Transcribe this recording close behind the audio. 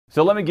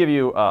So let me give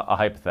you a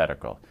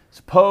hypothetical.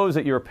 Suppose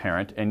that you're a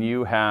parent and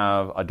you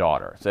have a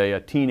daughter, say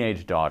a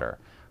teenage daughter,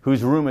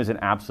 whose room is an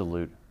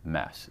absolute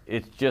mess.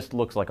 It just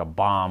looks like a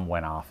bomb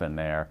went off in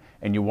there,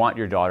 and you want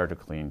your daughter to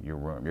clean your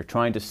room. You're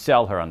trying to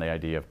sell her on the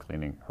idea of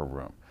cleaning her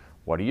room.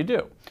 What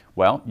do?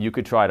 Well, you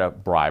could try to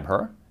bribe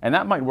her, and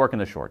that might work in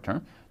the short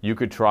term. You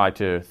could try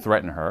to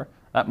threaten her.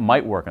 That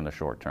might work in the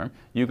short term.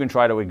 You can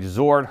try to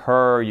exhort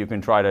her. You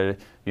can try to,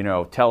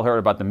 tell her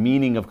about the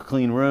meaning of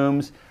clean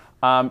rooms.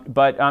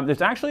 But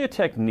there's actually a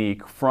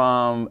technique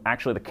from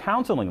the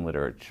counseling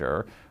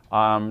literature,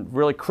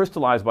 really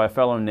crystallized by a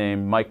fellow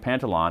named Mike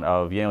Pantalon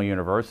of Yale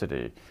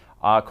University,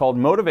 called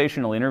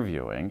motivational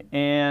interviewing.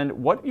 And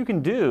what you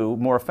can do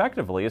more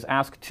effectively is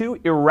ask two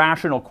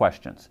irrational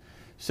questions.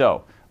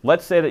 So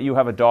let's say that you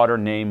have a daughter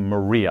named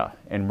Maria,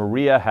 and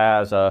Maria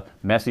has a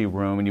messy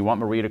room, and you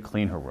want Maria to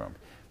clean her room.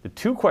 The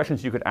two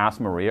questions you could ask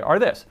Maria are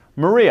this: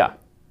 Maria,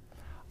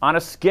 on a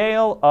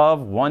scale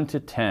of 1 to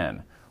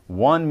 10,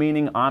 1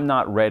 meaning I'm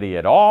not ready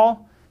at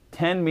all,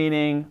 10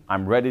 meaning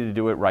I'm ready to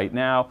do it right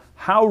now,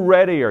 how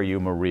ready are you,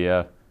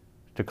 Maria,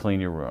 to clean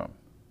your room?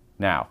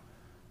 Now,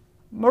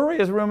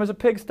 Maria's room is a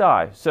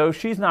pigsty, so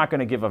she's not going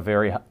to give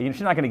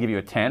she's not going to give you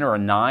a 10 or a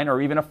 9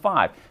 or even a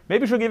 5.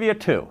 Maybe she'll give you a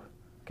 2.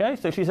 Okay,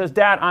 so she says,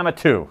 Dad, I'm a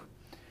 2.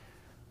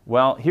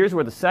 Well, here's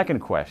where the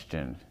second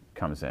question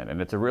comes in,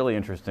 and it's a really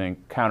interesting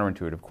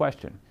counterintuitive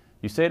question.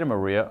 You say to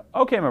Maria,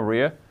 okay,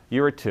 Maria,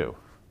 you're a 2.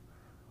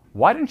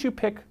 Why didn't you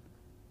pick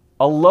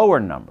a lower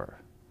number?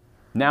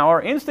 Now,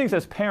 our instincts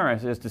as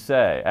parents is to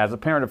say, as a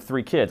parent of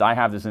 3 kids, I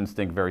have this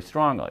instinct very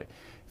strongly.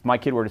 If my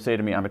kid were to say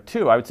to me, I'm a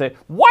 2, I would say,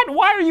 what?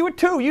 Why are you a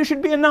 2? You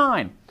should be a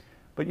 9.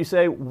 But you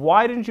say,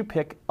 why didn't you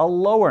pick a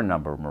lower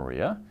number,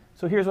 Maria?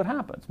 So here's what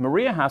happens.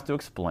 Maria has to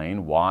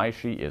explain why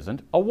she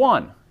isn't a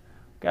 1.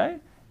 Okay?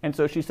 And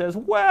so she says,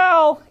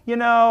 well,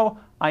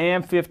 I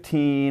am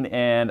 15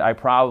 and I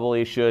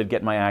probably should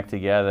get my act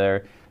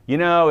together.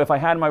 If I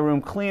had my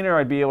room cleaner,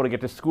 I'd be able to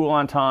get to school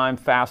on time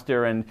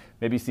faster and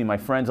maybe see my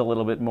friends a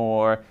little bit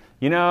more.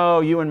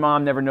 You and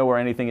Mom never know where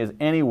anything is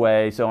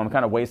anyway, so I'm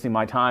kind of wasting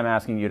my time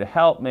asking you to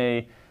help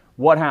me.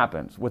 What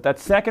happens? With that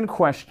second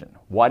question,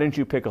 why didn't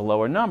you pick a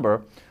lower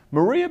number,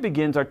 Maria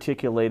begins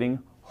articulating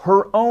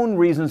her own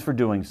reasons for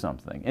doing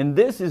something. And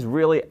this is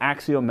really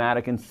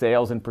axiomatic in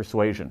sales and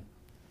persuasion.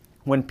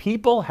 When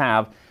people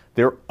have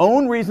their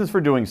own reasons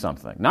for doing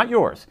something, not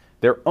yours,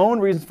 their own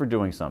reasons for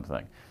doing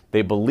something,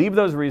 they believe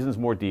those reasons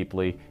more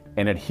deeply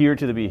and adhere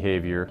to the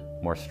behavior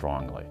more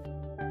strongly.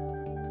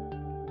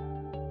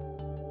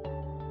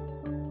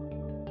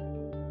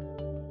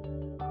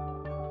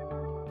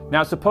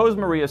 Now, suppose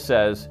Maria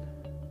says,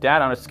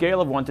 Dad, on a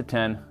scale of 1 to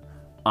 10,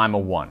 I'm a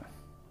 1.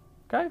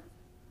 Okay?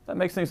 That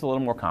makes things a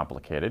little more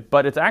complicated,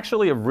 but it's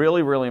actually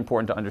really, really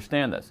important to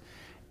understand this.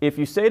 If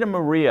you say to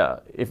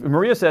Maria, if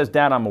Maria says,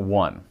 Dad, I'm a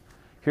 1,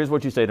 here's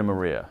what you say to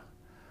Maria.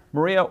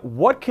 Maria,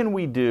 what can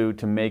we do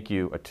to make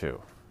you a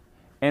 2?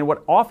 And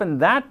what often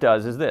that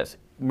does is this.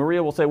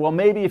 Maria will say, well,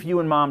 maybe if you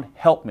and Mom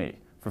help me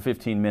for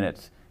 15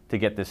 minutes to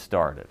get this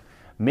started.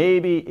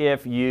 Maybe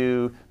if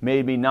you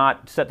made me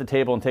not set the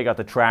table and take out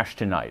the trash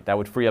tonight, that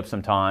would free up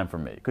some time for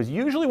me. Because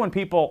usually when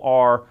people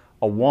are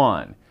a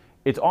 1,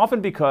 it's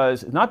often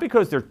not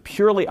because they're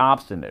purely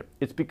obstinate,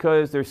 it's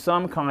because there's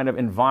some kind of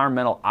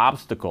environmental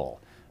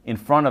obstacle in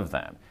front of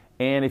them.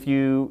 And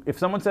if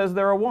someone says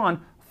they're a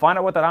 1, find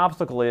out what that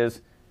obstacle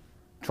is,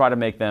 try to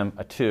make them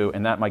a 2,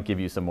 and that might give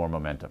you some more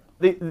momentum.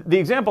 The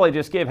example I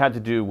just gave had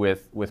to do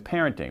with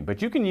parenting, but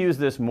you can use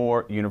this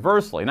more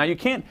universally. Now, you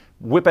can't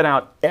whip it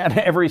out at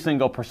every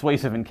single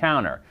persuasive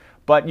encounter,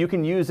 but you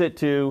can use it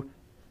to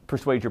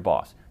persuade your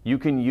boss. You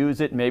can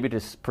use it maybe to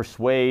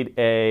persuade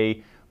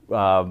a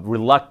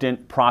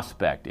reluctant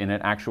prospect in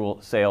an actual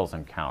sales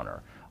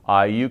encounter.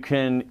 You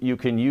can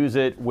use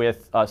it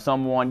with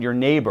someone, your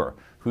neighbor,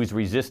 who's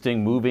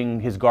resisting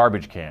moving his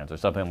garbage cans or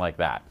something like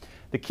that.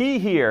 The key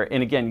here,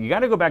 and again, you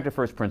got to go back to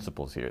first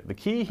principles here. The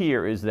key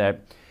here is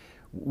that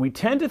we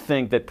tend to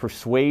think that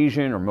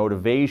persuasion or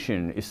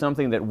motivation is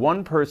something that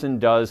one person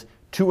does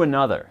to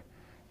another.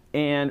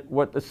 And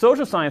what the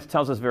social science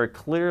tells us very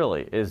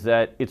clearly is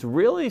that it's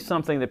really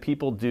something that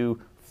people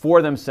do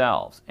for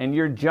themselves. And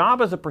your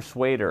job as a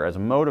persuader, as a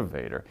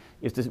motivator,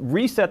 is to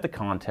reset the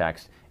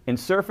context and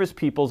surface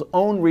people's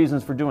own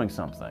reasons for doing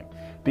something,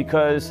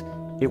 because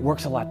it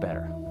works a lot better.